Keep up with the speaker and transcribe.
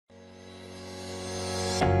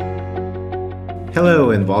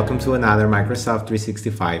Hello and welcome to another Microsoft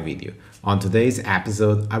 365 video. On today's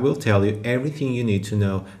episode, I will tell you everything you need to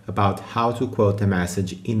know about how to quote a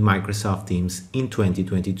message in Microsoft Teams in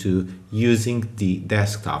 2022 using the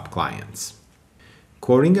desktop clients.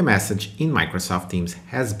 Quoting a message in Microsoft Teams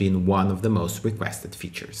has been one of the most requested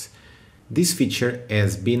features. This feature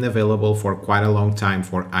has been available for quite a long time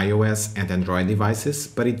for iOS and Android devices,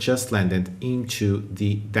 but it just landed into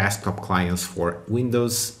the desktop clients for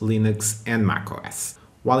Windows, Linux, and macOS.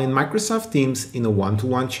 While in Microsoft Teams, in a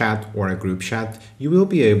one-to-one chat or a group chat, you will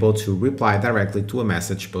be able to reply directly to a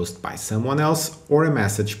message posted by someone else or a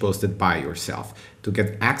message posted by yourself. To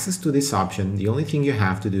get access to this option, the only thing you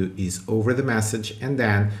have to do is over the message and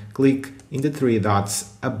then click in the three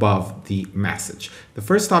dots above the message. The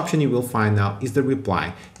first option you will find now is the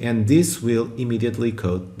reply, and this will immediately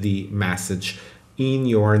quote the message in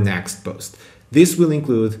your next post. This will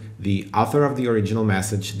include the author of the original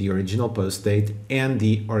message, the original post date, and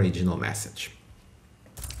the original message.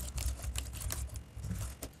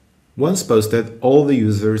 Once posted, all the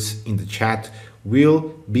users in the chat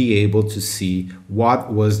will be able to see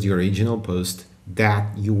what was the original post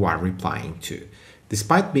that you are replying to.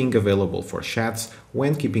 Despite being available for chats,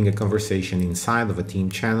 when keeping a conversation inside of a team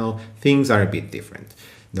channel, things are a bit different.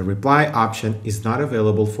 The reply option is not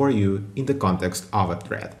available for you in the context of a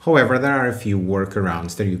thread. However, there are a few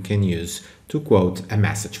workarounds that you can use to quote a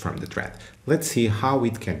message from the thread. Let's see how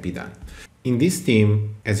it can be done. In this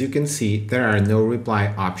theme, as you can see, there are no reply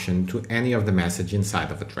option to any of the message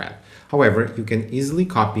inside of a thread. However, you can easily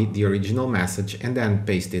copy the original message and then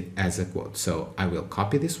paste it as a quote. So I will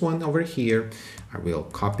copy this one over here. I will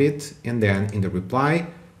copy it, and then in the reply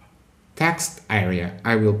text area,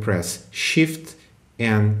 I will press Shift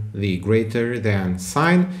and the greater than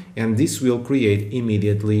sign, and this will create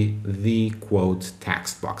immediately the quote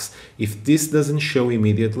text box. If this doesn't show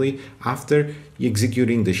immediately, after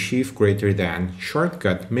executing the Shift greater than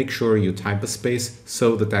shortcut, make sure you type a space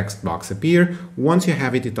so the text box appears. Once you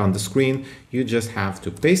have it on the screen, you just have to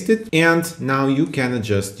paste it, and now you can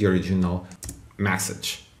adjust the original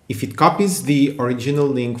message. If it copies the original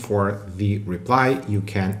link for the reply, you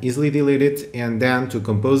can easily delete it, and then to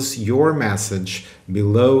compose your message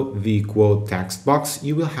below the quote text box,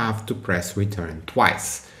 you will have to press return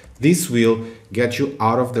twice. This will get you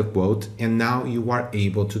out of the quote, and now you are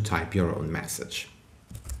able to type your own message.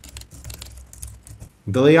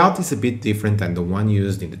 The layout is a bit different than the one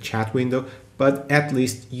used in the chat window, but at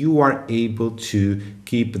least you are able to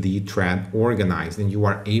keep the thread organized and you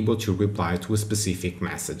are able to reply to a specific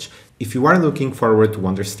message. If you are looking forward to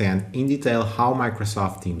understand in detail how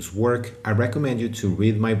Microsoft Teams work, I recommend you to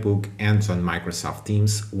read my book Hands on Microsoft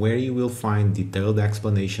Teams, where you will find detailed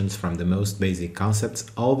explanations from the most basic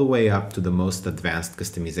concepts all the way up to the most advanced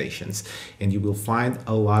customizations. And you will find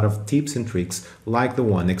a lot of tips and tricks like the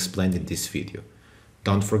one explained in this video.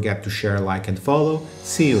 Don't forget to share, like, and follow.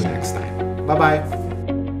 See you next time. Bye-bye.